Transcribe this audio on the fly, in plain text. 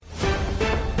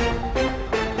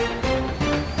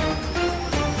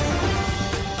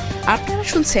আপনারা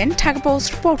শুনছেন Dhaka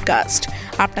post podcast.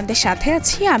 আপনাদের সাথে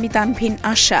আছি আমি তানভিন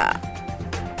আশা।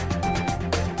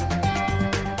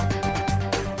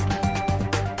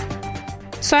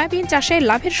 সয়াবিন চাষে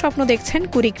লাভের স্বপ্ন দেখছেন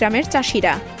কুড়িগ্রামের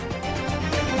চাষিরা।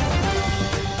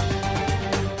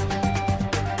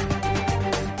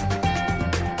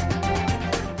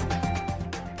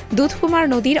 দুধকুমার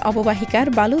নদীর অববাহিকার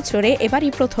বালুচরে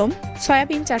এবারই প্রথম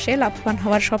সয়াবিন চাষে লাভবান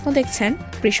হওয়ার স্বপ্ন দেখছেন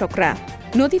কৃষকরা।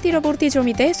 নদী তীরবর্তী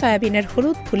জমিতে সয়াবিনের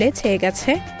হলুদ ফুলে ছেয়ে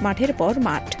গেছে মাঠের পর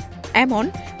মাঠ। এমন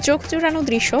চোখ জোড়ানো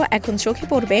দৃশ্য এখন চোখে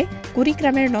পড়বে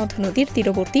কুড়িগ্রামের নদ নদীর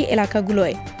তীরবর্তী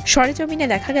এলাকাগুলোয়। সরেজমিনে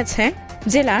দেখা গেছে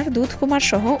জেলার দুধকুমার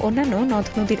সহ অন্যান্য নদ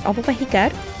নদীর অববাহিকার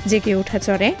জেগে ওঠা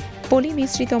চরে পলি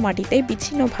মিশ্রিত মাটিতে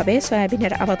বিচ্ছিন্নভাবে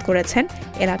সয়াবিনের আবাদ করেছেন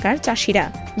এলাকার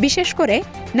চাষিরা। বিশেষ করে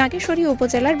নাগেশ্বরী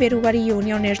উপজেলার বেরুবাড়ি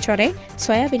ইউনিয়নের চরে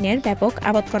সয়াবিনের ব্যাপক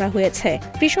আবাদ করা হয়েছে।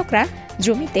 কৃষকরা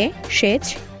জমিতে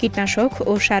সেচ, কীটনাশক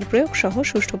ও সার প্রয়োগ সহ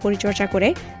সুষ্ঠু পরিচর্যা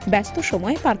করে ব্যস্ত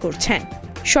সময় পার করছেন।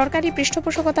 সরকারি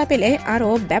পৃষ্ঠপোষকতা পেলে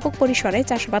আরও ব্যাপক পরিসরে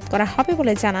চাষাবাদ করা হবে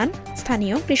বলে জানান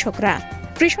স্থানীয় কৃষকরা।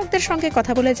 কৃষকদের সঙ্গে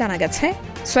কথা বলে জানা গেছে,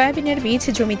 সয়াবিনের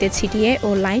বীজ জমিতে ছিটিয়ে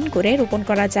ও লাইন করে রোপণ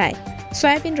করা যায়।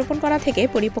 সয়াবিন রোপণ করা থেকে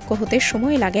পরিপক্ক হতে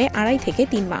সময় লাগে 2.5 থেকে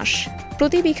 3 মাস।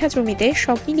 প্রতি বিঘা জমিতে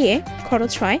সব মিলিয়ে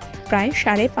খরচ হয় প্রায়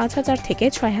 5,500 থেকে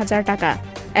 6,000 টাকা।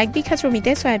 1 বিঘা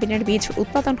জমিতে সয়াবিনের বীজ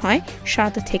উৎপাদন হয়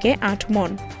 7 থেকে 8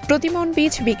 মণ। প্রতি মণ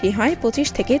বীজ বিক্রি হয়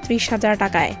 25 থেকে 30,000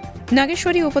 টাকায়।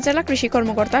 নাগেশ্বরী উপজেলা কৃষি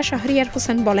কর্মকর্তা শাহরিয়ার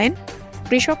হোসেন বলেন,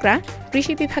 কৃষকরা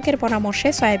কৃষি বিভাগের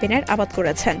পরামর্শে সয়াবিনের আবাদ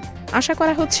করেছেন। আশা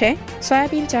করা হচ্ছে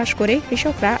সয়াবিন চাষ করে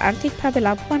কৃষকরা আর্থিকভাবে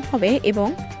লাভবান হবে এবং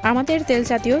আমাদের তেল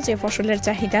জাতীয় যে ফসলের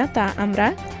চাহিদা তা আমরা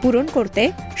পূরণ করতে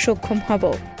সক্ষম হব।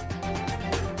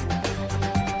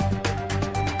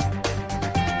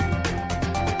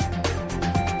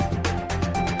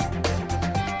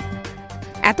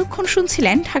 এতক্ষণ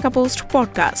শুনছিলেন ঢাকা পোস্ট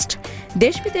পডকাস্ট।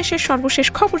 দেশ বিদেশের সর্বশেষ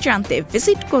খবর জানতে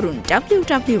ভিজিট করুন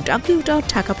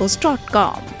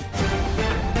www.dhakapost.com।